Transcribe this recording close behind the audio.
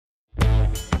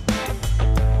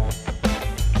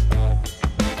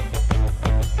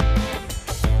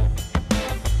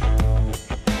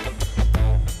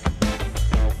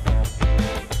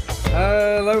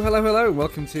Hello, and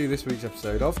welcome to this week's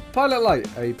episode of Pilot Light,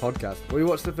 a podcast where we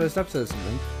watch the first episode of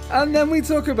something and then we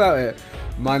talk about it.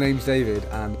 My name's David,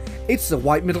 and it's a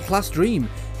white middle class dream,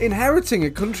 inheriting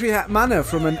a country hat manor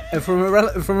from a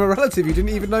relative you didn't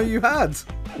even know you had.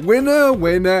 Winner,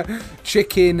 winner,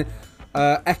 chicken,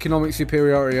 economic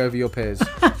superiority over your peers.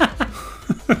 I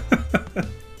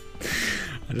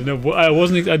don't know. I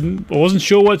wasn't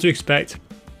sure what to expect.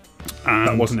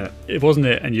 That wasn't it. It wasn't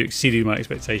it, and you exceeded my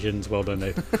expectations. Well done,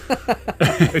 Dave.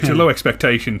 It's a low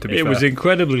expectation, to be fair. It was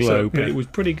incredibly low, but yeah. it was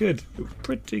pretty good. It was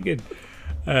pretty good.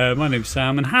 My name's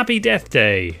Sam, and happy Death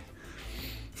Day.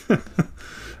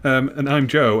 And I'm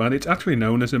Joe, and it's actually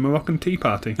known as a Moroccan tea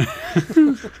party.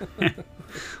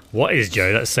 What is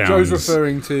Joe? That sounds... Joe's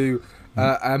referring to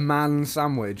a man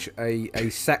sandwich, a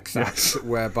sex act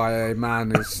whereby a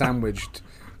man is sandwiched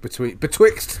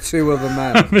betwixt two other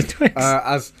men.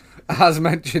 As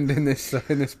mentioned in this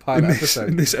pilot episode.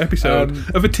 In this episode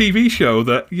of a TV show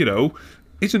that,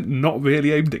 isn't not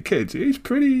really aimed at kids. It's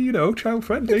pretty, child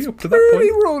friendly up to that point.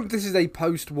 Wrong. This is a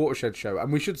post-Watershed show,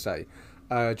 and we should say,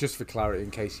 just for clarity,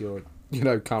 in case you're,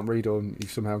 can't read or you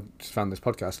somehow just found this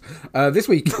podcast. This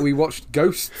week we watched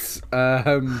Ghosts,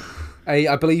 I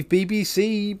believe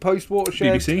BBC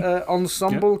post-Watershed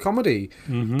ensemble comedy,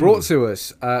 brought to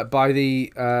us by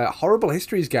the Horrible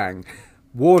Histories gang.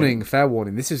 Fair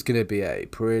warning, this is going to be a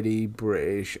pretty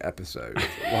British episode.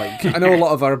 I know a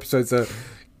lot of our episodes are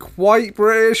quite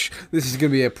British. This is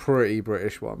going to be a pretty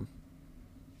British one.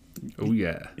 Oh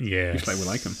yeah, yes. Just like we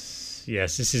like them.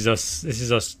 Yes, this is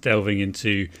us delving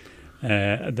into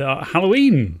the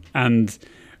Halloween, and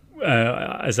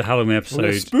as a Halloween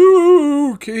episode,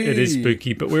 spooky. It is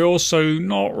spooky, but we're also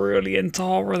not really into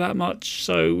horror that much,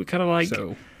 so we kind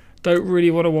of don't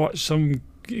really want to watch some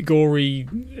gory,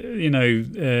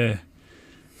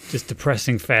 just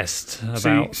depressing fest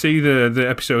about. See the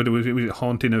episode. It was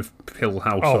Haunting of Hill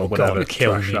House or whatever. God,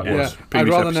 kill trash me that now. was. I'd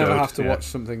rather Previous never episode, have to watch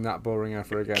something that boring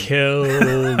ever again. Kill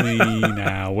me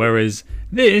now. Whereas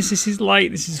this is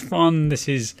light. This is fun. This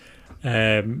is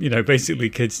basically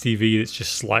kids' TV that's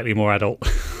just slightly more adult.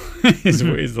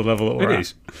 is the level that we're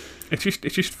at. It is.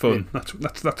 It's just fun. That's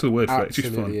the word for it. It's just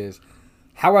fun. Absolutely is.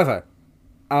 However,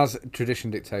 as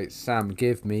tradition dictates, Sam,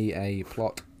 give me a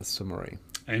plot summary.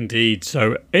 Indeed.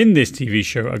 So, in this TV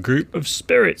show, a group of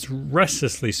spirits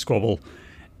restlessly squabble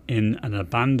in an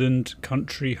abandoned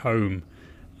country home.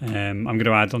 I'm going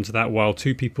to add on to that, while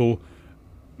two people,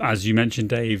 as you mentioned,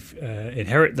 Dave,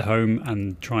 inherit the home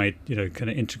and try, kind of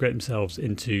integrate themselves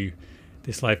into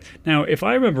this life. Now, if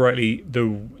I remember rightly,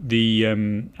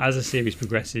 the as the series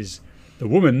progresses, the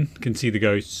woman can see the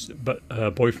ghosts, but her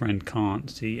boyfriend can't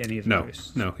see any of the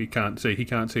ghosts. No, he can't see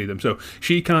them. So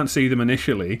she can't see them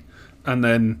initially, and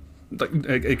then,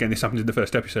 again, this happens in the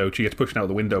first episode. She gets pushed out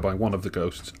the window by one of the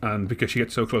ghosts, and because she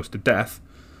gets so close to death,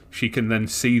 she can then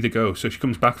see the ghost. So she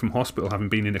comes back from hospital having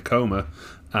been in a coma,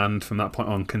 and from that point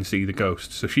on can see the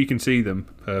ghosts. So she can see them.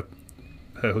 Her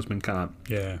husband can't.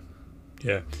 Yeah.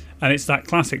 And it's that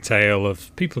classic tale of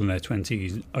people in their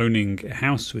 20s owning a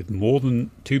house with more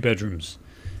than 2 bedrooms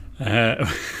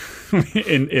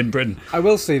in Britain. I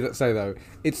will say though,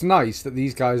 it's nice that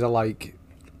these guys are I'd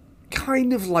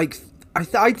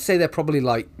say they're probably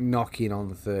knocking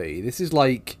on 30. This is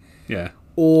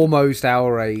almost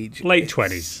our age. Late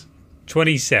 20s.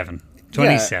 27,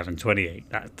 28,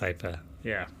 that type of,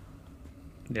 yeah.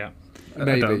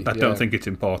 Maybe, I don't think it's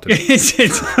important.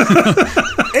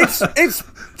 It's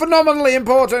phenomenally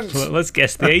important. Well, let's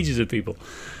guess the ages of people.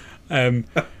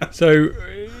 So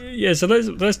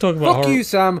let's talk about horror. Fuck you,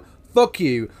 Sam. Fuck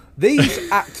you.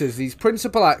 These actors, these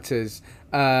principal actors,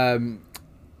 Charlotte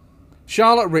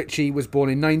Ritchie was born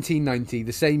in 1990,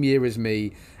 the same year as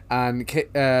me, and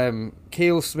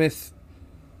Keel Smith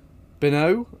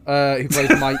Bino, who plays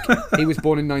Mike, he was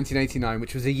born in 1989,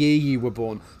 which was the year you were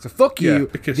born. So fuck you,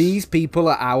 because these people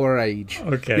are our age.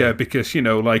 Okay. Yeah, because,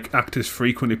 actors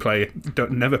frequently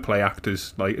never play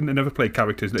actors, never play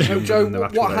characters that are younger Joe, than their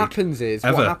actual what age. happens is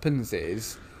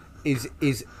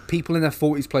people in their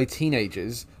 40s play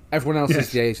teenagers, everyone else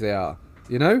is the age they are,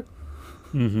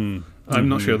 Mm-hmm. I'm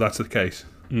not sure that's the case.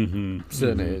 Mm-hmm.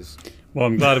 Certainly is. Well,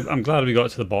 I'm glad we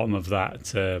got to the bottom of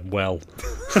that.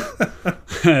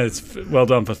 It's well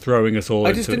done for throwing us all.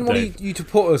 I just didn't want you to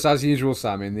put us, as usual,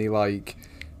 Sam, in the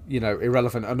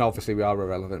irrelevant, and obviously we are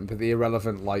irrelevant, but the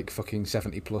irrelevant fucking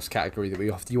 70+ category that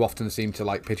you often seem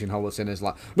to pigeonhole us in as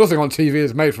nothing on TV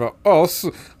is made for us.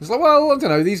 It's well, I don't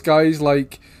know. These guys the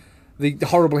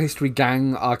Horrible History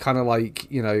gang are kind of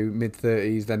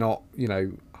mid-30s. They're not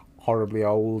horribly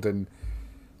old, and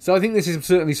so I think this is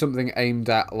certainly something aimed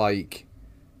at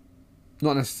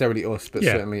not necessarily us, but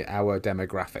certainly our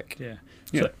demographic. Yeah.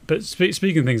 Yeah. But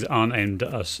speaking of things that aren't aimed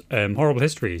at us, Horrible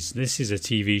Histories. This is a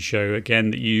TV show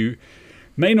again that you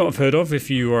may not have heard of if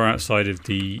you are outside of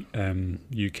the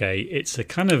UK. It's a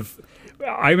kind of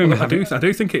I remember. I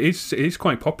do think it is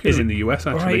quite popular in the US.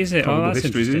 Actually, right? Is it? Horrible that's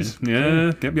Histories interesting.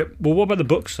 Yeah. Yep. Well, what about the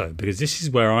books though? Because this is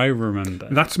where I remember.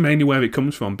 That's mainly where it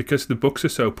comes from because the books are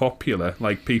so popular.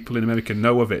 Like people in America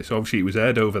know of it, so obviously it was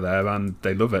aired over there and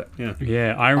they love it. Yeah.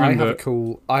 Yeah, I remember.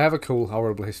 I have a cool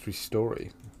Horrible History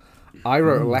story. I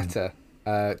wrote a letter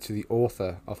to the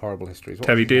author of Horrible Histories.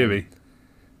 Terry Deary.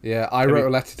 Yeah, I wrote a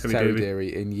letter to Terry Deary.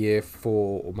 Deary in year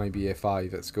 4 or maybe year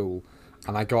 5 at school,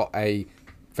 and I got a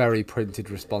very printed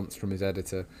response from his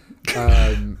editor.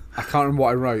 I can't remember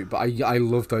what I wrote, but I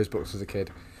loved those books as a kid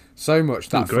so much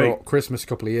that for Christmas a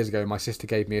couple of years ago, my sister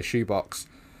gave me a shoebox.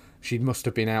 She must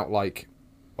have been out I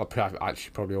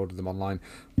actually probably ordered them online,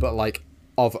 but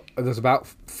there's about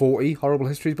 40 Horrible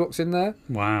Histories books in there.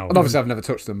 Wow. And obviously I've never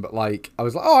touched them, but I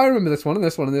was like, oh, I remember this one and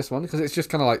this one and this one, because it's just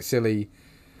kind of like silly.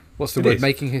 What's the word?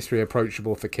 Making history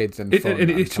approachable for kids and fun.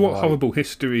 It's what Horrible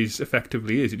Histories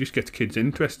effectively is. It just gets kids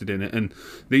interested in it. And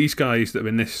these guys that are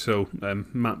in this, so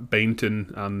Matt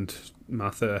Bainton and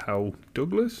Martha Howe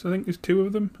Douglas, I think there's 2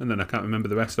 of them, and then I can't remember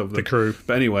the rest of them. The crew.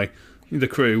 But anyway, the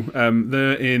crew,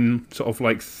 they're in sort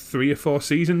of 3 or 4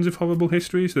 seasons of Horrible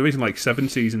Histories. There isn't 7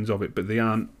 seasons of it, but they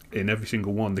aren't in every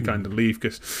single one. They kind of leave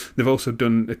because they've also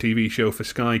done a TV show for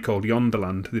Sky called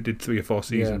Yonderland. They did 3 or 4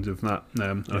 seasons of that.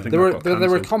 And I think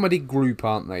they're a comedy group,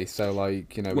 aren't they? So they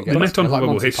met on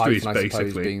Horrible Histories, Python,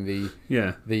 basically. Being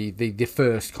the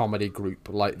first comedy group.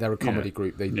 They're a comedy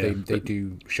group. They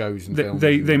do shows and films.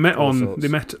 They met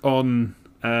on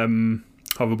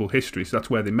Horrible History, so that's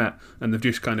where they met, and they've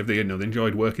just kind of they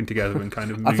enjoyed working together and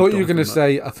kind of. I thought you were going to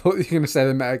say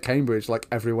they met at Cambridge, like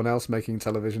everyone else making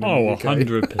television. Oh,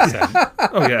 100%.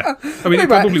 Oh yeah, I mean,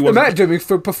 they met doing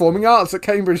for performing arts at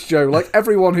Cambridge, Joe. Like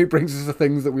everyone who brings us the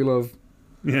things that we love.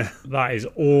 Yeah, that is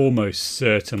almost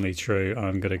certainly true.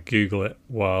 I'm going to Google it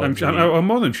while I'm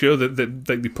more than sure that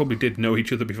they probably did know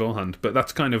each other beforehand, but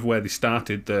that's kind of where they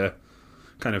started their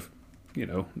kind of.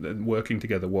 Working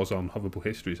together was on Horrible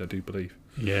Histories, I do believe.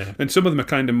 Yeah. And some of them are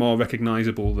kind of more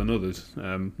recognisable than others.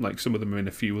 Some of them are in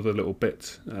a few other little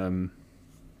bits.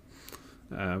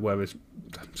 Whereas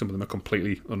some of them are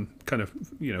completely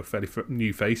fairly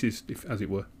new faces, as it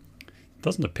were.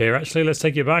 Doesn't appear, actually. Let's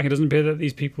take it back. It doesn't appear that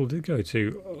these people did go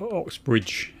to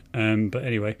Oxbridge. But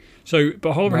anyway.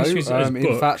 But Horrible Histories as books...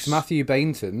 In fact, Matthew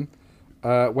Bainton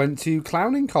went to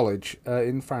clowning college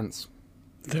in France.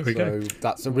 There we go.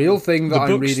 That's a real thing that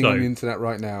I'm reading on the internet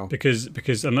right now. Because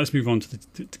and let's move on to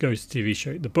the Ghost TV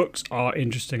show. The books are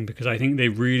interesting because I think they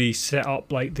really set up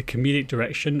the comedic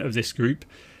direction of this group.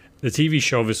 The TV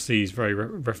show obviously is very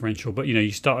referential, but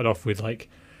you started off with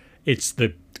it's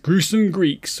the gruesome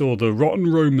Greeks or the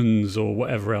rotten Romans or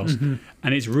whatever else, and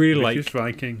it's really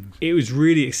Vikings. It was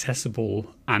really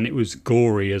accessible and it was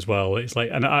gory as well. It's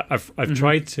and I've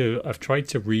tried to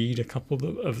read a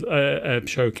couple of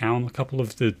show count, a couple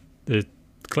of the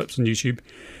clips on YouTube,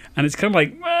 and it's kind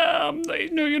of well,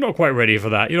 no, you're not quite ready for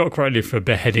that. You're not quite ready for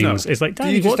beheadings. No. It's Daddy, do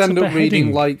you just what's end a up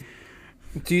beheading? reading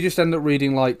Do you just end up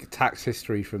reading tax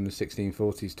history from the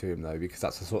 1640s to him though, because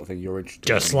that's the sort of thing you're interested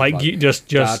in? Just like you,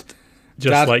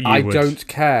 Dad, like you I would.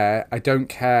 I don't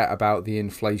care about the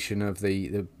inflation of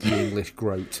the English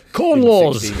groat. Corn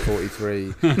laws.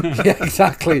 1643. Yeah,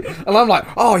 exactly. And I'm like,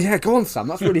 oh yeah, go on, Sam.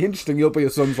 That's really interesting. Your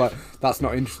son's like, that's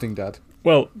not interesting, Dad.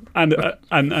 Well, and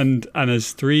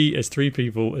as three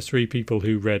people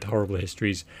who read Horrible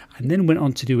Histories and then went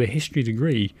on to do a history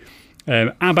degree.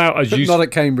 About as useful. Not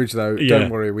at Cambridge though. Yeah,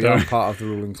 don't worry, we are part of the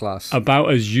ruling class.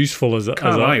 About as useful as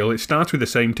Carlisle. It starts with the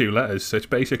same 2 letters, so it's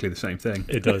basically the same thing.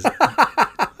 It does.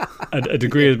 a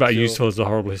degree is about useful as the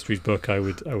Horrible Histories book. I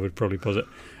would probably posit.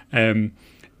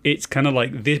 It's kind of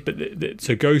like this, but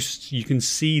so Ghosts. You can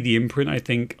see the imprint. I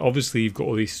think obviously you've got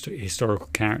all these historical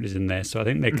characters in there, so I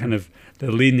think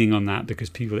they're leaning on that because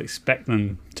people expect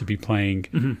them to be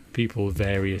playing people of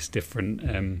various different.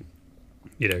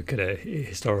 Kind of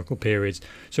historical periods.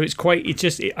 So I think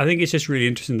it's just really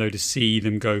interesting though to see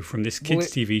them go from this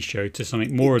kids TV show to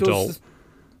something more adult,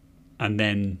 and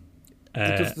then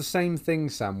it does the same thing,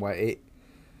 Sam, where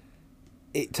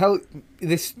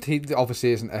this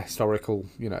obviously isn't a historical,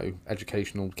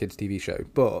 educational kids TV show,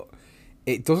 but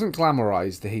it doesn't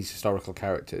glamorize these historical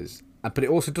characters, but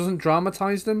it also doesn't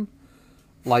dramatize them.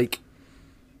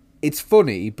 It's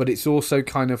funny, but it's also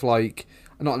kind of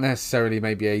not necessarily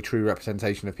maybe a true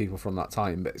representation of people from that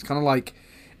time, but it's kind of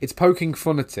it's poking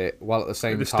fun at it while at the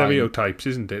same time. The stereotypes,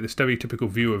 isn't it? The stereotypical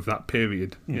view of that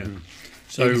period. Yeah.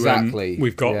 So exactly.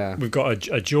 We've got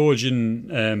a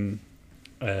Georgian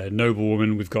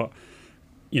noblewoman. We've got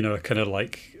a kind of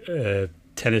like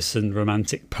Tennyson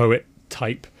romantic poet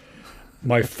type.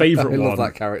 My favourite one. I love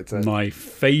that character. My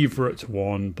favourite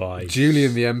one by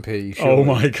Julian the MP. Surely. Oh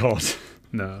my god!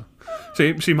 No.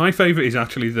 See, my favourite is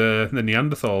actually the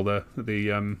Neanderthal.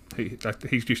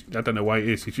 He's just, I don't know why it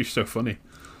is. He's just so funny.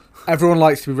 Everyone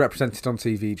likes to be represented on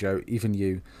TV, Joe. Even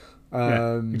you.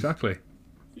 Yeah, exactly.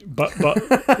 But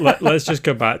let's just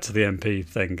go back to the MP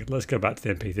thing. Let's go back to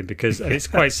the MP thing because it's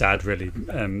quite sad, really.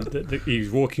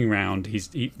 He's walking around.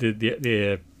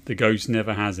 The ghost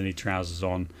never has any trousers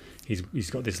on. He's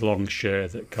got this long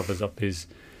shirt that covers up his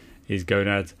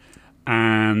gonads,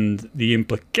 and the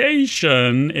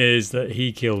implication is that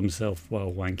he killed himself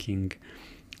while wanking.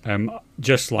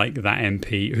 Just like that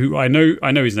MP, who I know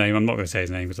his name. I'm not going to say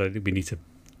his name because I think we need to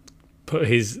put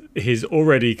his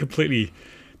already completely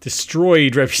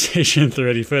destroyed reputation through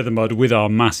any further mud with our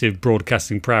massive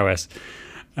broadcasting prowess.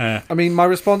 I mean, my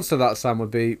response to that, Sam, would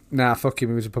be, nah, fuck him.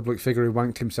 He was a public figure who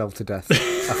wanked himself to death.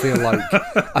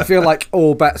 I feel like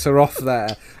all bets are off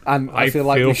there, and I feel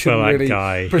like we shouldn't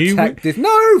really protect this.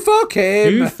 No, fuck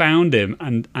him. Who found him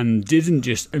and didn't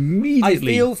just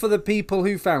immediately? I feel for the people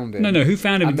who found him. No, who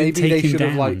found him and didn't take him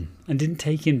down and didn't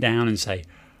take him down and say,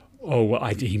 "Oh, well,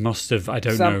 he must have." I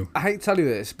don't Sam, know. I hate to tell you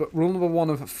this, but rule number one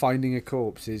of finding a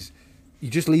corpse is you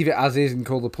just leave it as is and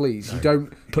call the police. You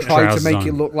don't try to make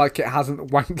it look like it hasn't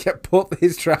wanked yet. Put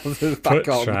his trousers back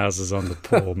on. Put trousers on the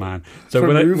poor man. So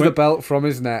remove the belt from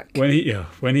his neck. When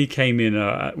he came in,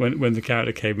 when the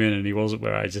character came in and he wasn't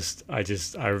where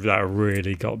that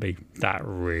really got me. That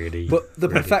really. But the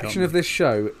perfection of this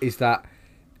show is that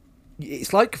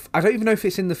it's like, I don't even know if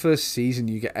it's in the first season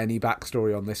you get any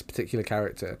backstory on this particular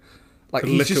character. Like,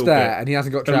 he's just there and he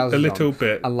hasn't got trousers on. A little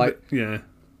bit. And like, yeah.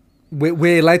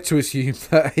 We're led to assume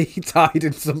that he died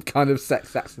in some kind of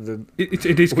sex accident.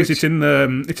 It is because it's in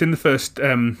the first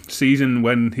season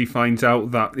when he finds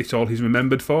out that it's all he's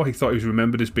remembered for. He thought he was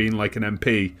remembered as being like an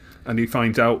MP, and he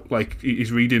finds out like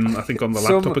he's reading, I think, on the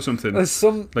laptop or something. There's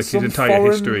some his entire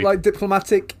foreign, history, like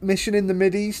diplomatic mission in the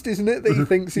Mideast, isn't it? That he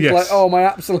thinks he's like, oh, my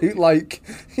absolute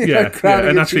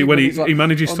and actually when he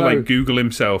manages to like Google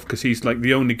himself, because he's like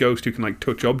the only ghost who can like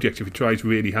touch objects. If he tries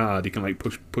really hard, he can like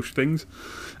push things.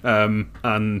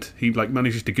 And he like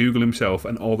manages to Google himself,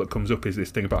 and all that comes up is this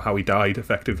thing about how he died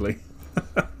effectively.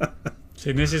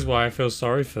 See, this is why I feel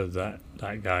sorry for that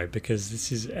guy, because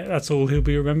that's all he'll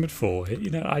be remembered for.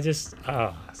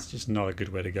 It's just not a good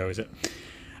way to go, is it?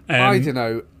 I don't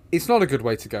know. It's not a good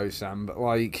way to go, Sam. But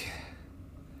like,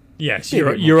 yes,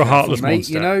 you're a heartless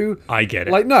monster. You know, I get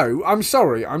it. Like, no, I'm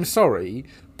sorry,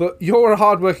 but you're a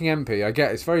hardworking MP. I get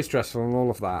it. It's very stressful and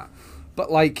all of that.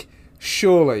 But like,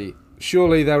 surely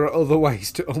there are other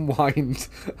ways to unwind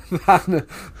than,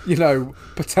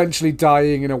 potentially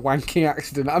dying in a wanking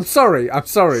accident. I'm sorry,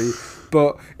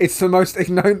 but it's the most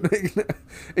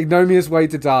ignominious way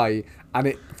to die, and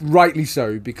it rightly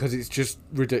so, because it's just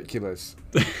ridiculous.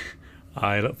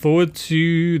 I look forward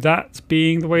to that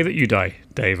being the way that you die,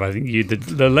 Dave. I think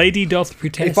the lady doth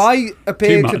protest. If I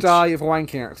appear to die of a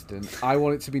wanking accident, I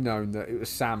want it to be known that it was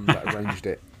Sam that arranged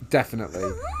it.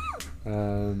 Definitely.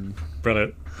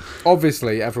 Brilliant.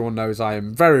 Obviously, everyone knows I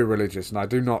am very religious, and I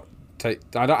don't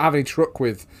have any truck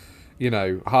with,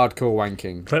 hardcore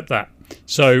wanking. Clip that.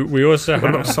 So we also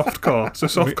have softcore. So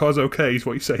softcore's okay, is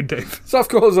what you say, Dave.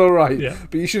 Softcore's all right, yeah,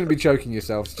 but you shouldn't be choking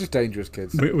yourself. It's just dangerous,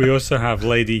 kids. We also have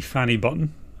Lady Fanny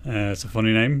Button. It's a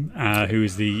funny name. Who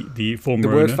is the former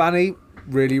owner. The word Fanny,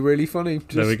 really, really funny.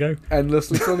 Just there we go.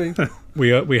 Endlessly funny.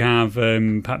 We have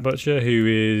Pat Butcher, who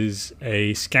is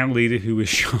a scout leader who was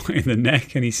shot in the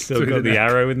neck, and he's still got the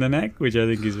arrow in the neck, which I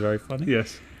think is very funny.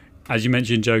 Yes. As you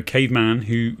mentioned, Joe, caveman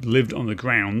who lived on the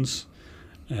grounds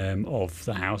of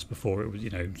the house before it was,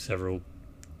 several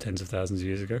tens of thousands of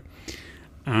years ago,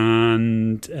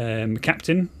 and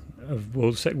captain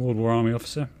of Second World War Army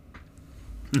officer,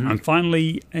 and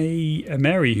finally a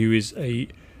Mary, who is a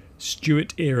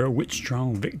Stuart era witch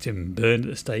trial victim, burned at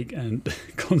the stake and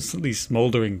constantly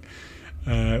smouldering,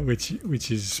 which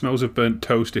is smells of burnt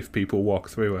toast if people walk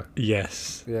through her.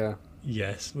 Yes. Yeah.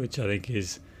 Yes, which I think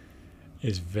is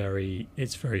very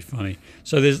funny.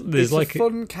 So there's it's like a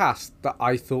fun cast that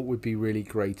I thought would be really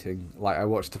grating. Like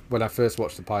when I first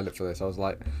watched the pilot for this, I was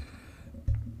like,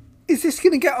 is this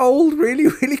going to get old really,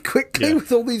 really quickly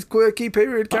with all these quirky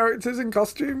period characters in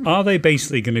costume? Are they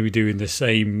basically going to be doing the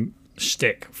same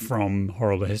stick from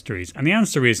Horrible Histories? And the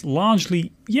answer is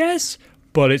largely yes,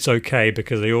 but it's okay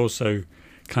because they also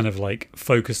kind of like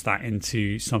focus that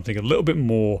into something a little bit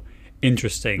more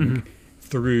interesting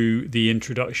through the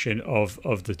introduction of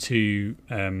the two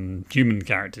human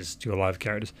characters, two alive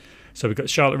characters. So we've got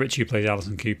Charlotte Ritchie, who plays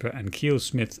Alison Cooper, and Keel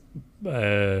Smith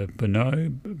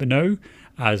Bonneau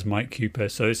as Mike Cooper.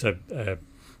 So it's a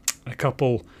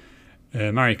couple,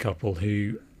 married couple,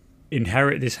 who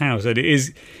inherit this house, and it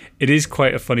is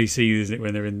quite a funny scene, isn't it,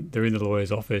 when they're in the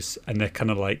lawyer's office, and they're kind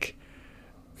of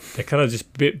just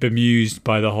a bit bemused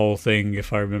by the whole thing,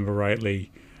 if I remember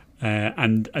rightly,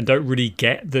 and don't really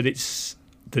get that it's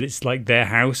like their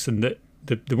house and that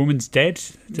the woman's dead.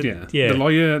 Yeah.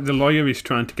 The lawyer is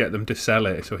trying to get them to sell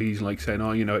it, so he's like saying,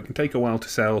 "Oh, it can take a while to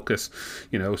sell because,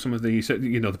 some of these,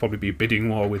 there'll probably be a bidding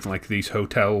war with like these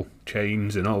hotel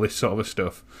chains and all this sort of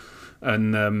stuff,"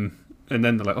 and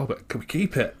then they're like, "Oh, but can we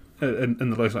keep it?" And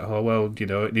the lawyer's like, "Oh, well,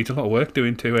 it needs a lot of work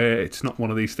doing to it. It's not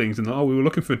one of these things." And we were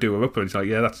looking for a doer-upper. It's like,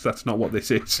 yeah, that's not what this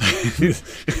is.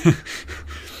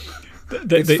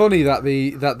 It's funny that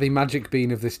the magic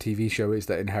bean of this TV show is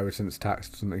that inheritance tax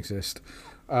doesn't exist.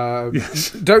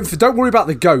 Yes. Don't worry about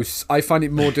the ghosts. I find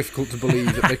it more difficult to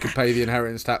believe that they could pay the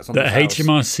inheritance tax on that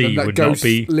HMRC would not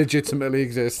be legitimately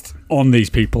exist on these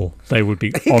people. They would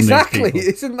be on exactly. these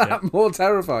people. Isn't that more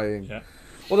terrifying? Yeah.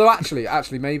 Although actually,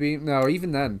 maybe no.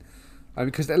 Even then,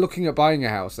 because they're looking at buying a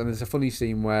house, and there's a funny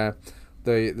scene where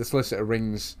the solicitor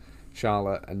rings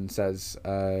Charlotte and says,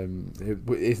 it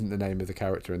isn't the name of the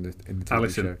character in the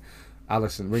TV show.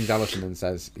 Alison rings Alison and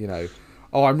says,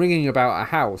 "Oh, I'm ringing about a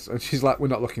house," and she's like, "We're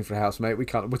not looking for a house, mate. We're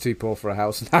too poor for a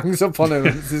house," and hangs up on him.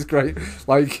 And this is great.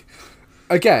 Like,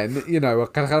 again,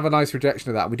 kind of a nice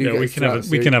rejection of that. We can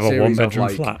have a 1-bedroom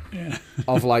flat. Yeah.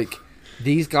 Of like,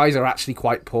 these guys are actually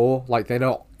quite poor. Like, they're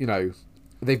not,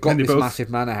 they've got this massive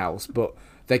manor house, but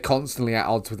they're constantly at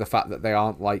odds with the fact that they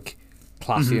aren't like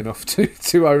classy enough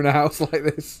to own a house like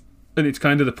this. And it's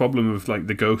kind of the problem of like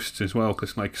the ghosts as well,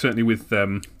 because like certainly with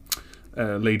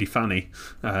Lady Fanny,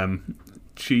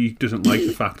 she doesn't like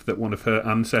the fact that one of her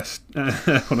ancestors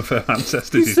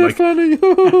is so like funny.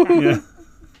 Yeah.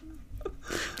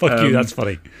 Fuck you, that's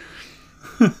funny.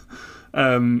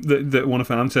 That one of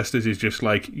her ancestors is just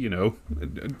like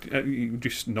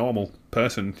just normal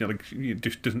person,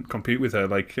 just doesn't compete with her.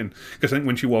 Like, and because I think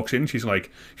when she walks in, she's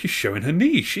showing her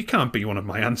knees. She can't be one of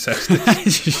my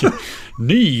ancestors.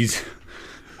 Knees.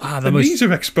 The knees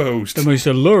are exposed. The most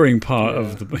alluring part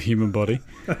of the human body.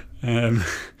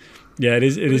 Yeah, it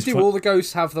is. Do all the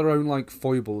ghosts have their own like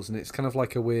foibles, and it's kind of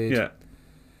like a weird. Yeah.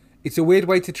 It's a weird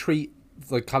way to treat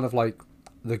the kind of like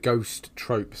the ghost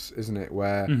tropes, isn't it?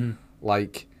 Where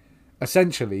like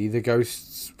essentially the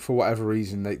ghosts, for whatever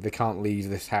reason, they can't leave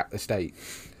this estate.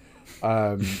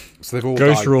 So they've all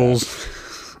ghost died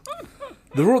rules.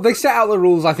 They set out the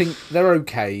rules. I think they're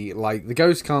okay. Like, the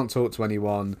ghosts can't talk to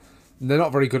anyone. They're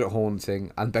not very good at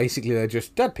haunting, and basically they're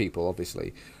just dead people,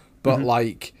 obviously. But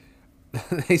like,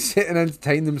 they sit and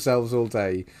entertain themselves all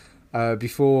day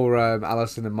before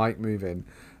Alison and Mike move in.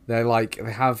 They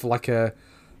have like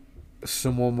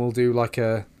someone will do like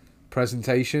a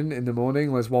presentation in the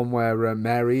morning. There's one where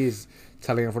Mary is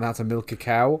telling everyone how to milk a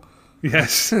cow.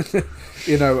 Yes.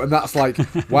 And that's like,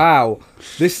 wow,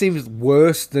 this seems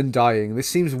worse than dying. This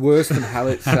seems worse than hell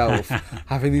itself.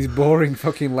 Having these boring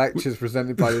fucking lectures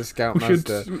presented by the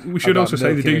Scoutmaster. We should also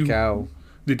say cow.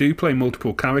 They do play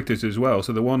multiple characters as well.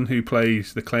 So the one who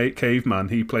plays the caveman,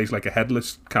 he plays like a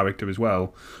headless character as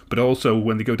well. But also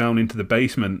when they go down into the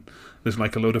basement, there's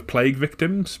like a load of plague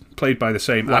victims played by the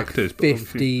same actors.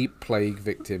 50 plague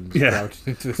victims. Yeah.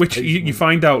 Which you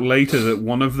find out later that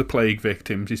one of the plague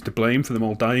victims is to blame for them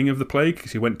all dying of the plague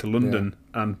because he went to London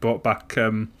and brought back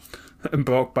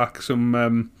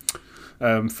some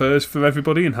furs for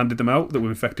everybody and handed them out that were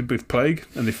infected with plague.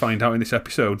 And they find out in this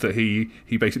episode that he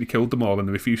basically killed them all and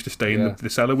they refused to stay in the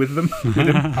cellar with them.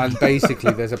 And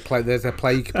basically there's a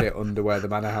plague pit under where the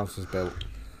manor house was built.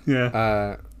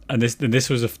 Yeah. And this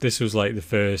was like the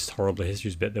first Horrible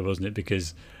Histories bit there, wasn't it?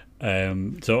 Because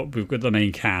so we've got the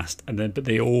main cast, but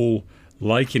they all,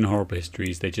 like in Horrible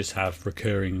Histories, they just have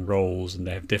recurring roles and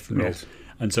they have different roles.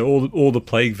 And so all the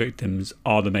plague victims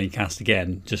are the main cast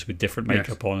again, just with different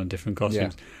makeup on and different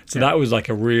costumes. Yeah. So that was like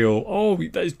a real,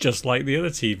 that's just like the other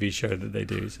TV show that they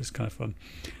do. So it's kind of fun.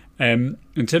 In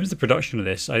terms of the production of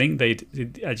this, I think they,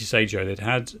 as you say, Joe, they'd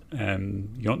had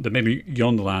maybe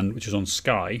Yonderland, which was on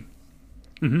Sky.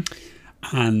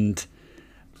 And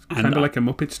kind of like a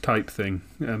Muppets type thing.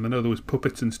 I know there was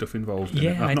puppets and stuff involved in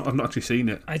it. I've not actually seen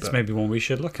it. It's maybe one we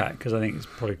should look at because I think it's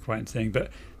probably quite interesting.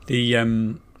 But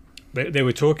they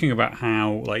were talking about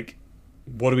how, like,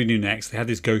 what do we do next? They had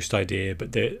this ghost idea,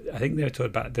 but I think they were talking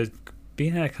about there's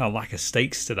being a kind of lack of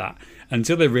stakes to that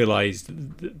until they realised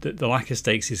that the lack of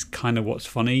stakes is kind of what's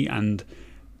funny, and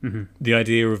the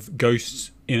idea of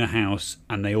ghosts in a house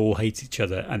and they all hate each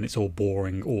other and it's all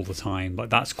boring all the time. Like,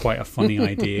 that's quite a funny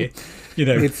idea. You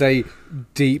know, It's a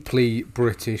deeply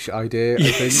British idea, I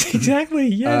yes, think. exactly.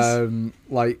 Yes.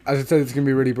 Like, as I said, it's going to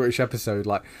be a really British episode.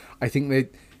 Like, I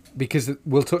think because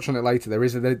we'll touch on it later, there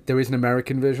is an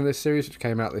American version of this series which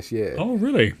came out this year. Oh,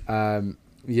 really?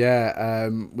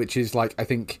 Which is like, I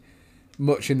think,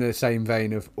 much in the same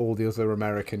vein of all the other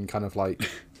American kind of like,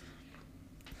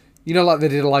 you know, like they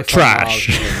did a Life on Trash.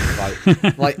 Mars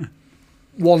thing, like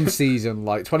one season,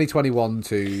 like 2021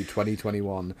 to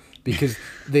 2021, because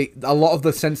a lot of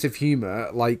the sense of humour,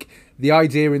 like the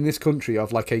idea in this country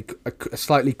of like a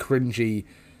slightly cringy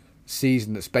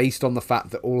season that's based on the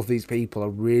fact that all of these people are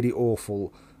really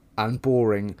awful and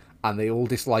boring and they all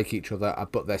dislike each other,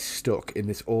 but they're stuck in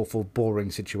this awful,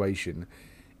 boring situation,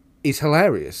 is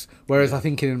hilarious. Whereas I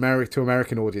think in America, to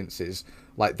American audiences,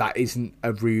 like that isn't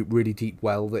a really deep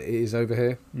well that it is over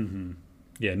here. Mm-hmm.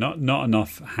 Yeah, not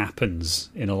enough happens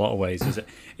in a lot of ways, is it?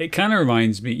 It kind of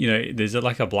reminds me, you know, there's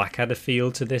like a Blackadder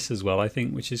feel to this as well, I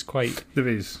think, which is quite. There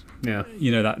is, yeah.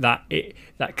 You know,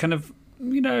 that kind of,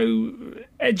 you know,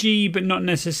 edgy, but not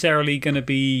necessarily going to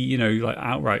be, you know, like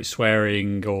outright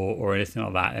swearing or anything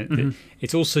like that. Mm-hmm.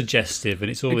 It's all suggestive and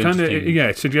it's all interesting.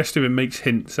 It's suggestive and makes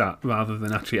hints at rather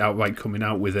than actually outright coming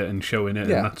out with it and showing it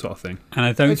and that sort of thing. And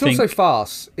I don't think it's also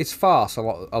farce. It's farce a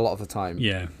lot of the time.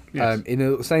 Yeah. Yes. In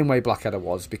the same way Blackadder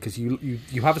was, because you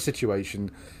have a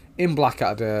situation in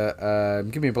Blackadder.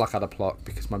 Give me a Blackadder plot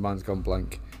because my mind's gone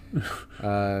blank. The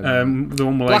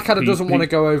one where, Blackadder doesn't want to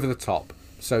go over the top.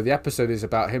 So the episode is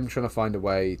about him trying to find a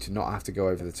way to not have to go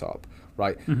over the top,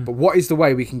 right? Mm-hmm. But what is the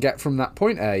way we can get from that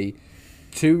point A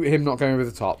to him not going over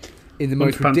the top in the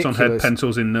most ridiculous, pants on head,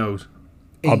 pencils in nose,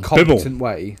 incompetent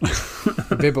way?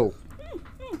 Bibble.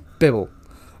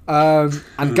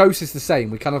 And Ghost is the same.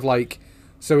 We kind of like,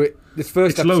 so this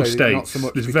first it's episode low is stakes. not so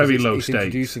much It's because very low it's stakes.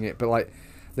 Introducing it, but like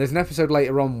there's an episode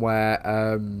later on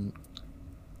where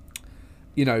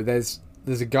you know, there's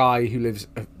a guy who lives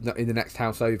in the next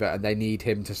house over and they need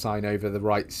him to sign over the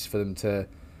rights for them to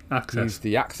use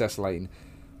the access lane.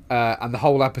 And the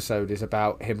whole episode is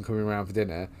about him coming around for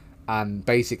dinner, and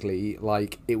basically,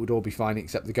 like, it would all be fine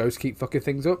except the ghosts keep fucking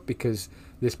things up because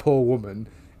this poor woman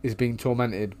is being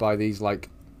tormented by these, like,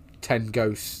 10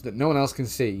 ghosts that no one else can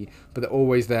see, but they're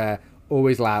always there,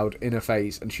 always loud, in her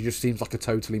face, and she just seems like a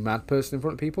totally mad person in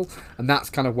front of people. And that's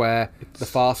kind of where the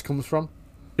farce comes from.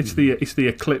 It's the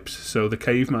eclipse. So the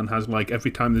caveman has, like,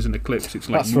 every time there's an eclipse, it's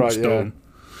like That's moonstone. right,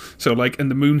 So, like, and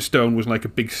the moonstone was like a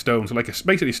big stone, so like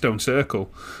basically a stone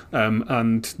circle,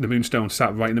 and the moonstone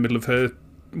sat right in the middle of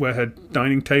where her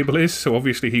dining table is. So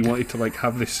obviously he wanted to like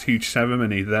have this huge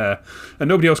ceremony there, and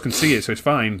nobody else can see it, so it's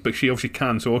fine. But she obviously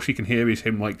can, so all she can hear is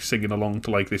him like singing along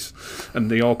to like this, and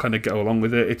they all kind of go along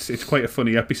with it. It's quite a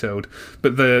funny episode.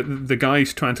 But the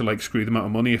guy's trying to like screw them out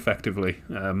of money effectively,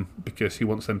 because he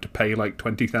wants them to pay like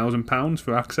 £20,000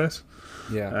 for access.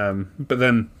 Yeah. But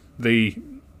then the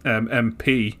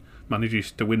MP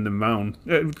manages to win them round.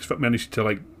 Manages to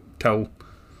like tell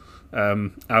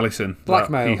Alison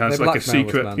blackmail. that he has They like a blackmail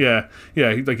secret.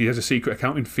 Like he has a secret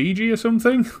account in Fiji or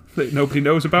something that nobody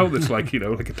knows about. That's like, you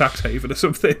know, like a tax haven or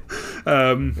something.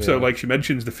 So like she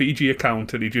mentions the Fiji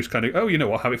account, and he just kind of, oh, you know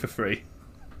what, have it for free.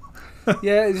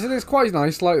 Yeah, it's quite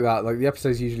nice like that. Like the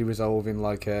episodes usually resolve in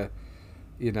like a,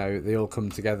 you know, they all come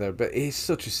together. But it's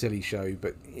such a silly show.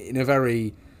 But in a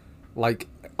very, like,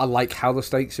 I like how the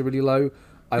stakes are really low.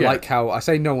 I like how, I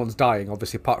say no one's dying,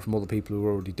 obviously, apart from all the people who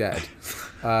are already dead.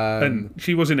 And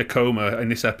she was in a coma in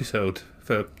this episode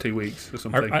for 2 weeks or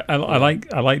something. I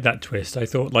like that twist. I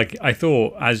thought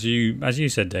as you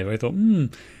said, Dave. I thought,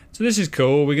 so this is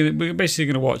cool. We're basically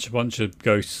gonna watch a bunch of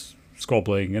ghosts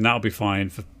squabbling, and that'll be fine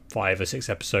for 5 or 6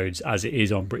 episodes, as it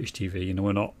is on British TV. You know,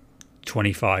 we're not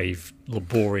 25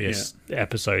 laborious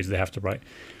episodes they have to write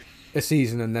a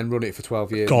season and then run it for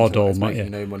 12 years. God almighty,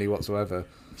 making no money whatsoever.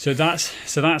 So that's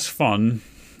fun,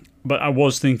 but I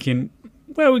was thinking,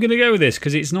 where are we going to go with this?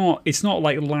 Because it's not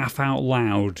like laugh out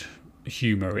loud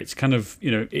humor. It's kind of,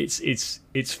 you know, it's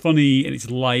funny and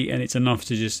it's light and it's enough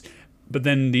to just. But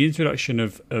then the introduction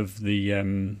of her,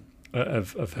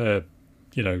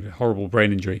 you know, horrible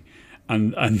brain injury,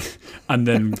 and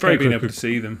then very being quickly, able to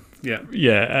see them,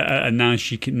 and now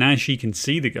she can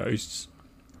see the ghosts.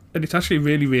 And it's actually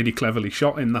really, really cleverly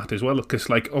shot in that as well, because,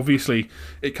 like, obviously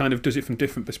it kind of does it from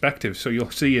different perspectives. So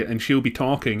you'll see it, and she'll be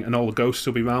talking, and all the ghosts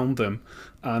will be around them,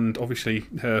 and obviously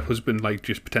her husband, like,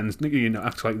 just pretends, you know,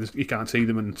 acts like he can't see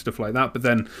them and stuff like that. But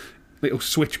then it'll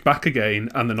switch back again,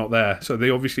 and they're not there. So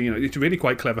they obviously, you know, it's really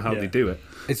quite clever how they do it.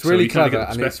 It's really clever,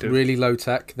 and it's really low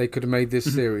tech. They could have made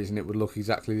this series, and it would look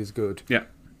exactly as good.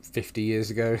 50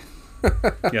 years ago.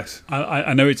 Yes.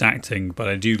 I know it's acting, but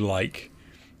I do like,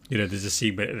 there's a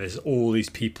scene where there's all these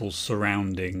people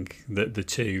surrounding the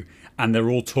two, and they're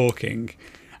all talking,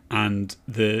 and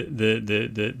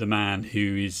the man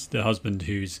who is the husband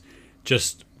who's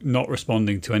just not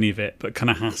responding to any of it, but kind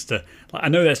of has to. I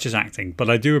know that's just acting, but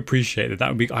I do appreciate that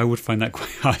would be. I would find that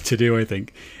quite hard to do. I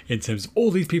think in terms of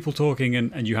all these people talking,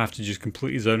 and you have to just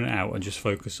completely zone it out and just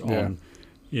focus on.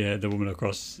 Yeah, the woman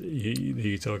across who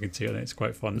you're talking to, and it's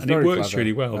quite fun. It's and it works clever.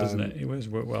 really well, doesn't it? It works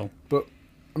well. But,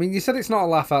 I mean, you said it's not a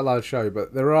laugh out loud show,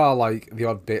 but there are, like, the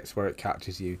odd bits where it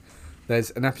catches you.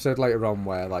 There's an episode later on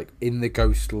where, like, in the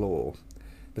ghost lore,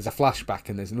 there's a flashback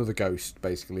and there's another ghost,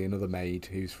 basically, another maid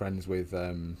who's friends with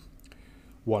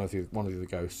one of the other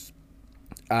ghosts.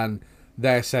 And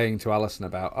they're saying to Alison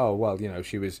about, oh, well,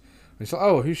 she was... And she's like,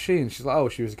 oh, who's she? And she's like, oh,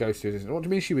 she was a ghost. What do you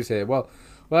mean she was here?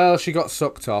 Well, she got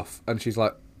sucked off, and she's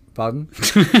like, pardon?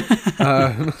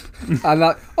 And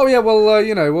like, oh yeah,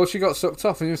 well, she got sucked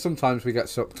off, and sometimes we get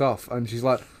sucked off, and she's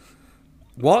like,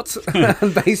 what?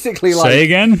 And basically, like, say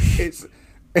again.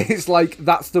 It's like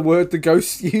that's the word the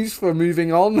ghosts use for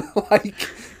moving on, like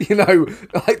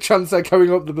Transfer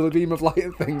going up the beam of light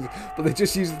and things, but they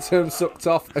just use the term sucked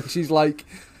off, and she's like.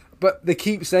 But they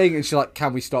keep saying it, and she's like,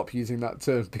 can we stop using that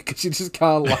term? Because she just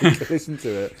can't, listen to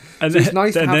it. And so it's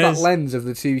nice to have that lens of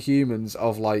the two humans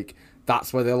of,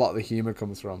 that's where a lot of the humour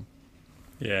comes from.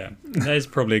 Yeah. There's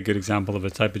probably a good example of a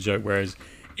type of joke, whereas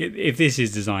if this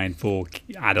is designed for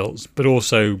adults, but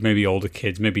also maybe older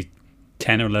kids, maybe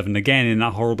 10 or 11, again, in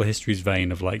that Horrible Histories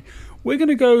vein of, we're going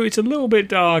to go, it's a little bit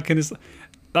dark, and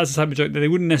that's the type of joke that they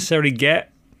wouldn't necessarily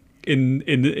get in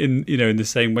the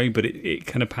same way, but it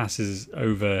kind of passes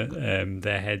over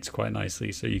their heads quite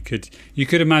nicely. So you could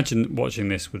imagine watching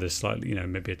this with a slightly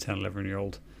maybe a 10,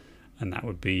 11-year-old, and that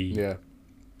would be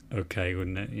okay,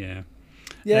 wouldn't it? Yeah,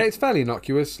 it's fairly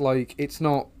innocuous. There's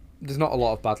not a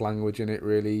lot of bad language in it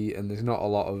really, and there's not a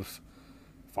lot of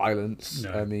violence.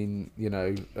 No. I mean,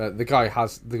 the guy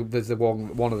there's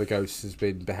one of the ghosts has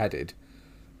been beheaded.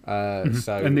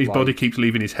 So, and his body keeps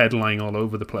leaving his head lying all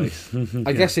over the place.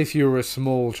 I guess if you were a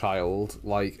small child,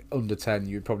 under 10,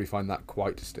 you'd probably find that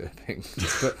quite disturbing.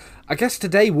 But I guess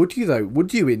today, would you though?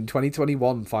 Would you in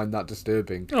 2021 find that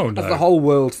disturbing? Oh no! As the whole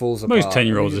world falls apart. Most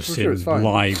 10-year-olds have seen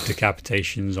live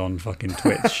decapitations on fucking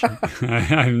Twitch. I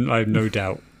have no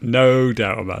doubt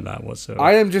about that whatsoever.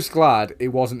 I am just glad it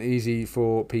wasn't easy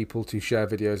for people to share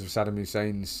videos of Saddam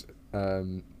Hussein's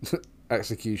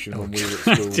execution when we were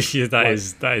at school. that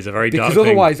is a very dark because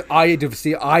thing. otherwise I'd have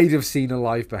seen a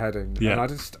live beheading. Yeah.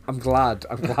 And I'm glad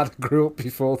I grew up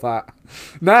before that.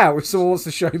 Now if someone wants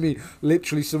to show me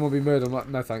literally someone being murdered, I'm like,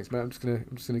 no thanks mate, I'm just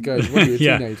gonna go. When you're a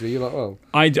teenager, you're like, well,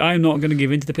 I'm not going to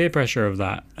give in to the peer pressure of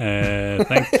that.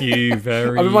 Thank you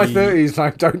very. I'm in my 30s and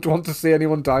I don't want to see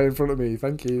anyone die in front of me.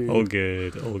 Thank you. All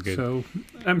good. So,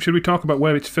 should we talk about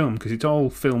where it's filmed? Because it's all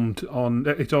filmed on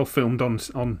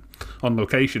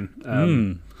location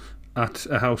at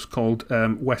a house called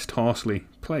West Horsley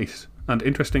Place. And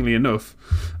interestingly enough,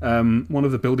 one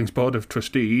of the building's board of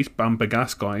trustees, Bamber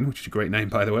Gascoigne, which is a great name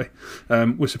by the way,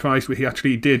 was surprised that he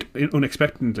actually did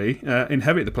unexpectedly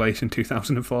inherit the place in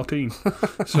 2014.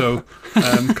 So,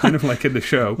 kind of like in the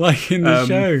show. Like in the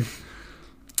show.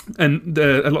 And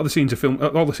a lot of the scenes are filmed.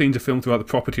 All the scenes are filmed throughout the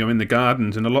property or in the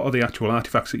gardens, and a lot of the actual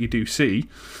artifacts that you do see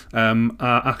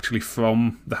are actually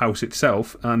from the house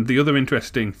itself. And the other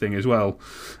interesting thing as well,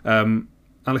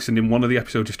 Alison in one of the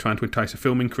episodes is trying to entice a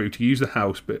filming crew to use the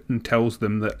house, and tells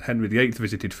them that Henry VIII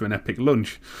visited for an epic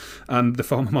lunch, and the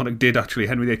former monarch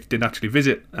Henry VIII did actually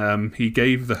visit. He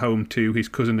gave the home to his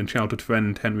cousin and childhood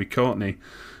friend Henry Courtenay.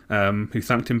 Who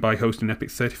thanked him by hosting an epic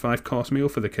 35-course meal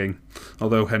for the king.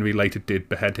 Although Henry later did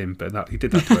behead him, but he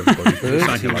did that to everybody. He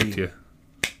signed he liked you.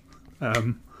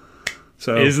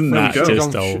 So isn't that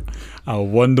just a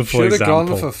wonderful example? Should have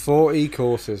gone for 40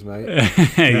 courses, mate.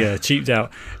 Yeah, cheaped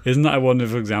out. Isn't that a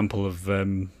wonderful example of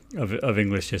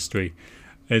English history?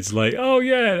 It's like, oh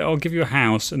yeah, I'll give you a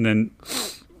house, and then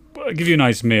I'll give you a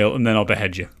nice meal, and then I'll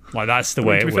behead you. Like that's the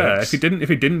way it works. Fair, if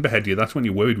he didn't behead you, that's when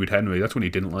you worried with Henry. That's when he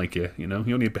didn't like you. He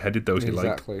only beheaded those he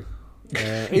liked. Exactly.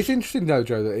 It's interesting though,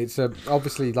 Joe, that it's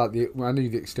obviously I knew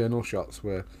the external shots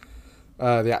were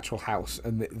the actual house,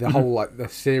 and the whole the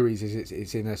series is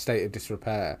it's in a state of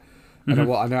disrepair. And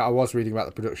I know I was reading about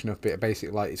the production of it.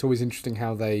 Basically, it's always interesting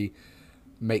how they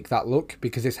make that look,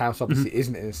 because this house obviously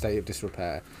isn't in a state of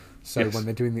disrepair. So when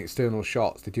they're doing the external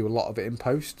shots, they do a lot of it in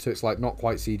post. So it's not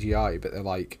quite CGI, but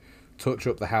they're touch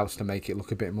up the house to make it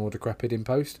look a bit more decrepit in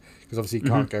post, because obviously you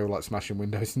can't go smashing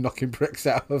windows and knocking bricks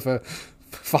out of a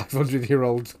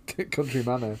 500-year-old country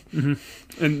manor.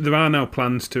 And there are now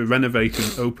plans to renovate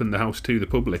and open the house to the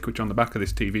public, which on the back of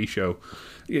this TV show,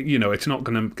 you know, it's not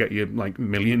going to get you like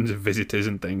millions of visitors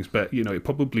and things, but you know, it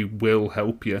probably will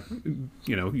help you.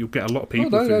 You know, you'll get a lot of people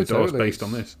through the doors based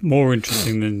on this. More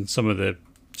interesting than some of the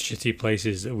shitty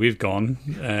places that we've gone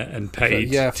and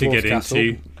paid to get Castle.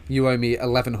 into. You owe me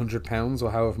 £1,100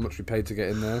 or however much we paid to get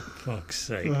in there. Fuck's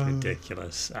sake,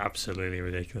 ridiculous. Absolutely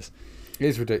ridiculous. It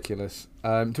is ridiculous.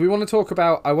 Do we want to talk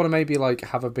about... I want to maybe like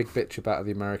have a big bitch about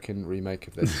the American remake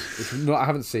of this. I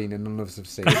haven't seen and none of us have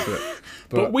seen it.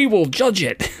 But we will judge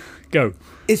it. Go.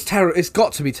 It's terrible. It's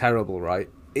got to be terrible, right?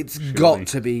 It's got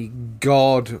to be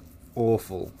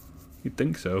god-awful. You'd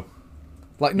think so.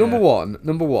 Like, number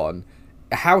one,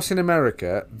 a house in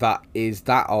America that is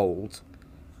that old...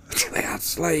 They had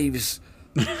slaves.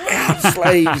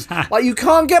 Like, you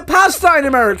can't get past that in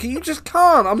America. You just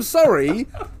can't. I'm sorry.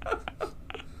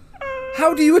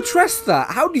 How do you address that?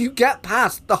 How do you get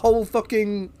past the whole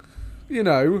fucking, you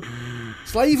know,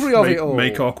 slavery of it all?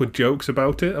 Make awkward jokes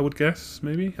about it, I would guess,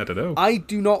 maybe? I don't know. I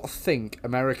do not think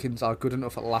Americans are good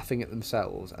enough at laughing at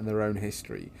themselves and their own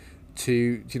history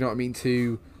to, do you know what I mean,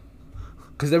 to...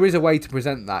 Because there is a way to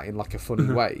present that in like a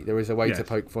funny way. There is a way to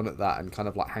poke fun at that and kind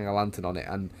of like hang a lantern on it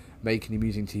and make an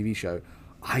amusing TV show.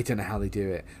 I don't know how they do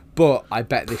it, but I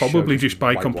bet this probably show just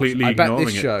by completely ignoring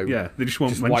it. Yeah, they just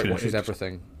won't mention it. Whitewashes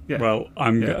everything. Yeah. Well,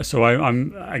 I'm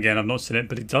again. I've not seen it,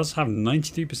 but it does have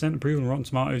 92% approval on Rotten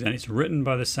Tomatoes, and it's written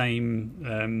by the same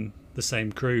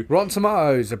crew. Rotten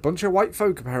Tomatoes, a bunch of white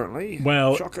folk apparently.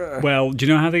 Well, shocker. Well, do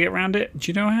you know how they get around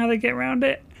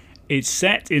it? It's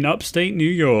set in upstate New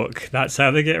York. That's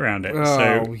how they get around it.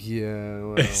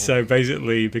 So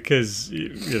basically, because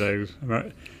you know,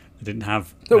 they didn't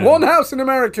have the one house in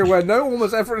America where no one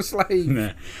was ever a slave.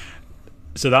 Nah.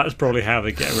 So that's probably how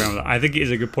they get around it. I think it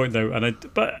is a good point, though.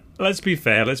 But let's be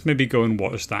fair. Let's maybe go and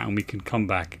watch that, and we can come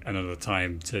back another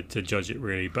time to judge it,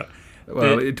 really. But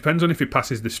it depends on if it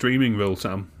passes the streaming rule,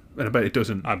 Sam. And I bet it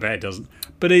doesn't.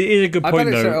 But it is a good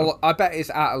point, though. I bet it's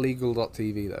at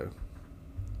illegal.tv, though.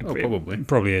 Oh, probably. It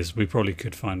probably is. We probably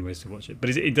could find ways to watch it.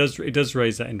 But it does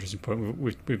raise that interesting point.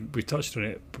 We've touched on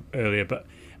it earlier, but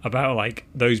about like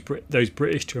those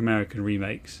British to American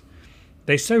remakes.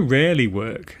 They so rarely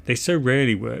work.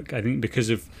 I think because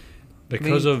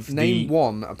of name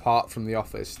one apart from The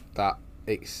Office that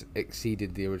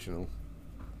exceeded the original.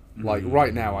 Like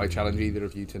right now, I challenge either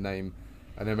of you to name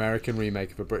an American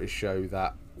remake of a British show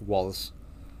that was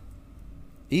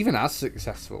even as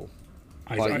successful.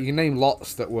 You can name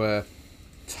lots that were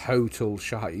total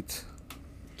shite.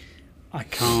 I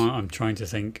can't. I'm trying to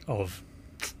think of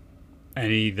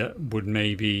any that would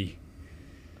maybe.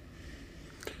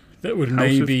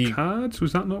 House of Cards?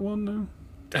 Was that not one, though?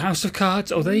 The House of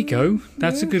Cards. Oh, there you go.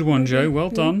 That's a good one, Joe. Well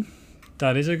done.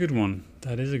 That is a good one.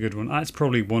 That's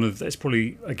probably that's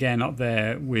probably again up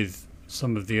there with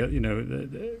some of the. You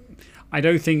know, I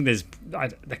don't think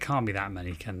there can't be that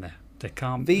many, can there? There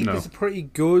can't. Veep is a pretty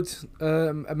good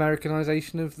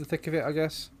Americanization of the thick of it, I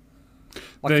guess.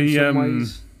 Like in some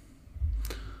ways.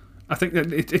 I think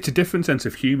that it's a different sense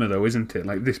of humour, though, isn't it?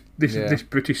 Like this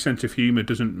British sense of humour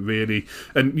doesn't really,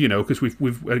 and you know, because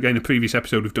we've again a previous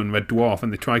episode we've done Red Dwarf,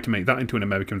 and they tried to make that into an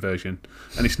American version,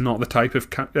 and it's not the type of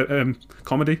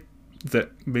comedy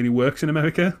that really works in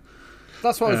America.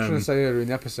 That's what I was trying to say earlier in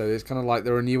the episode. It's kind of like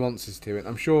there are nuances to it.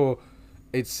 I'm sure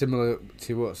it's similar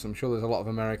to us. I'm sure there's a lot of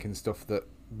American stuff that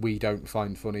we don't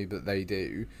find funny that they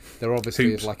do. There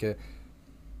obviously is like a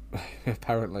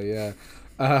apparently, yeah,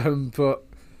 but.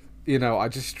 You know, I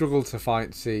just struggle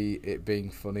to see it being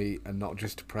funny and not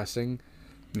just depressing.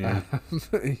 Yeah.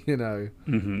 You know.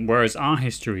 Mm-hmm. Whereas our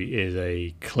history is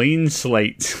a clean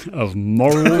slate of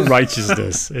moral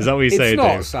righteousness. Is that what you say, It's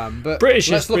not, Dave? Sam. But British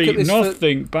history,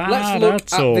 nothing bad Let's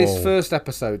look at all. This first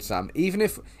episode, Sam. Even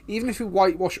if we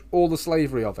whitewash all the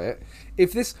slavery of it,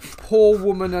 if this poor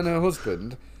woman and her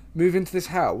husband move into this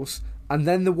house and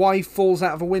then the wife falls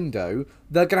out of a window,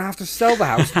 they're going to have to sell the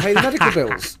house to pay the medical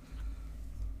bills.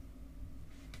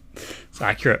 It's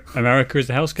accurate. America is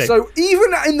the hellscape. So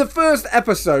even in the first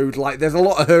episode, like there's a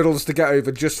lot of hurdles to get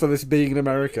over just for this being in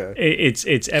America.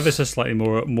 It's ever so slightly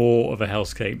more of a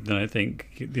hellscape than I think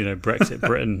Brexit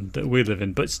Britain that we live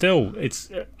in. But still,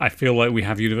 I feel like we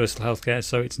have universal healthcare,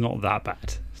 so it's not that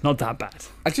bad. It's not that bad.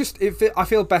 I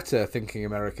feel better thinking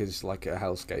America's like a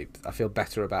hellscape. I feel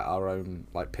better about our own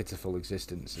like pitiful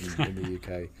existence in the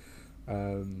UK.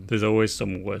 There's always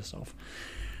someone worse off.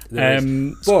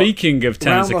 Speaking of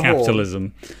tenets of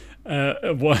capitalism,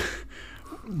 what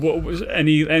was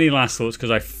any last thoughts? Because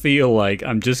I feel like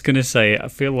I'm just going to say I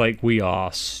feel like we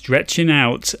are stretching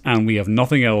out and we have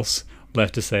nothing else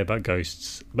left to say about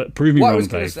Ghosts. But prove me What I wrong, was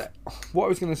gonna Dave. say, what I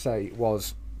was going to say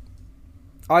was,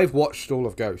 I've watched all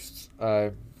of Ghosts,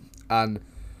 and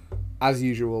as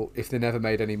usual, if they never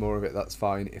made any more of it, that's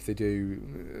fine. If they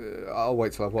do, I'll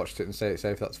wait till I've watched it and say it's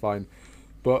safe. That's fine.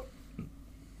 But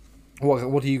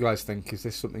what do you guys think? Is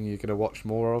this something you're going to watch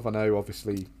more of? I know,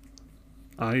 obviously,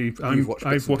 you've watched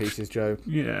bits and pieces, Joe.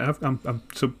 Yeah, I'm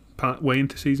part way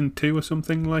into season 2 or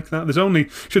something like that. There's only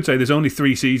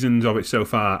 3 seasons of it so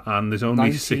far, and there's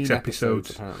only 6 episodes.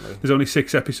 Apparently. There's only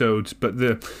 6 episodes, but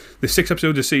there's 6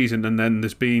 episodes a season, and then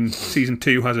there's been season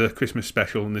 2 has a Christmas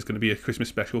special, and there's going to be a Christmas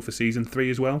special for season 3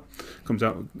 as well. Comes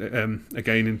out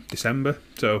again in December.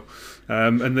 So,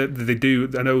 and they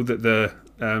do. I know that the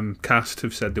cast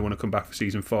have said they want to come back for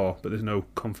season 4, but there's no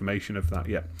confirmation of that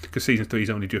yet because season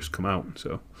 3's only just come out.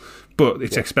 So, but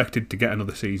it's expected to get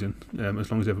another season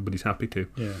as long as everybody's happy to.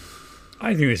 Yeah,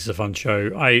 I think this is a fun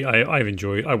show. I've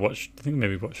enjoyed. I think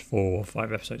maybe watched 4 or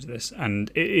 5 episodes of this, and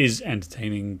it is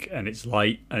entertaining and it's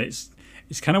light and it's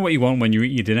kind of what you want when you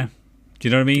eat your dinner. Do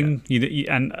you know what I mean?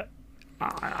 Yeah.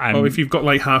 Or if you've got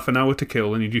like half an hour to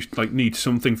kill and you just like need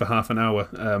something for half an hour,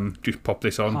 just pop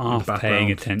this on in the half background. paying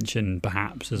attention,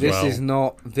 perhaps as This well. is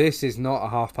not a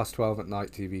 12:30 at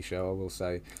night TV show. I will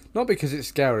say, not because it's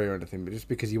scary or anything, but just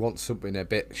because you want something a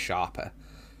bit sharper.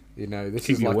 You know, this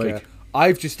Keep is you like awake.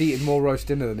 I've just eaten more roast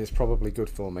dinner than is probably good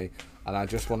for me, and I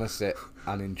just want to sit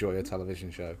and enjoy a television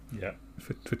show. Yeah,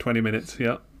 For 20 minutes,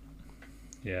 yeah.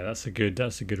 yeah, that's a good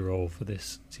role for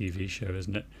this TV show,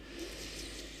 isn't it?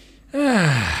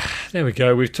 There we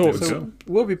go. We've talked. So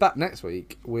we'll be back next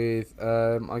week with,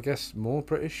 I guess, more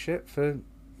British shit for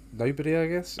nobody. I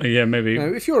guess. Yeah, maybe. You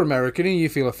know, if you're American and you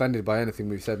feel offended by anything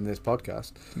we've said in this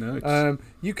podcast, No, it's,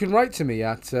 you can write to me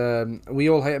at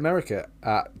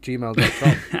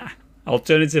weallhateamerica@gmail.com.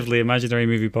 Alternatively,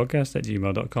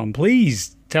 imaginarymoviepodcast@gmail.com.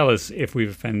 Please tell us if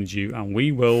we've offended you, and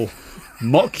we will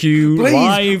mock you Please,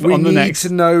 live we on the need next.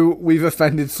 to know we've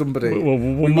offended somebody. We'll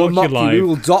we mock will you live. We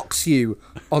will dox you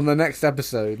on the next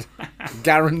episode,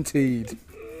 guaranteed.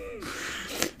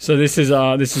 So this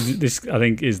I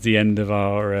think is the end of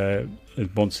our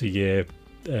once a year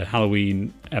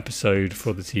Halloween episode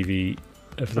for the TV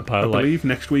for the I pilot. believe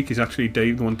next week is actually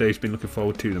the one Dave's been looking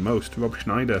forward to the most. Rob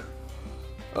Schneider.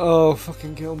 Oh,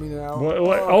 fucking kill me now.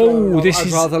 What? This I'd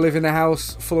is rather live in a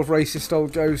house full of racist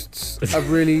old ghosts. I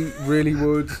really, really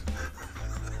would.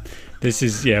 this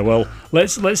is Well,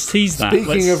 let's tease that.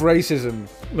 Speaking of racism,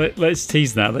 let's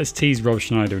tease that. Let's tease Rob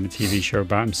Schneider in a TV show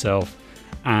about himself,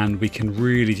 and we can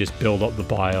really just build up the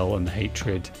bile and the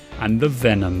hatred and the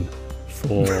venom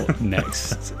for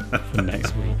next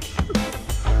week.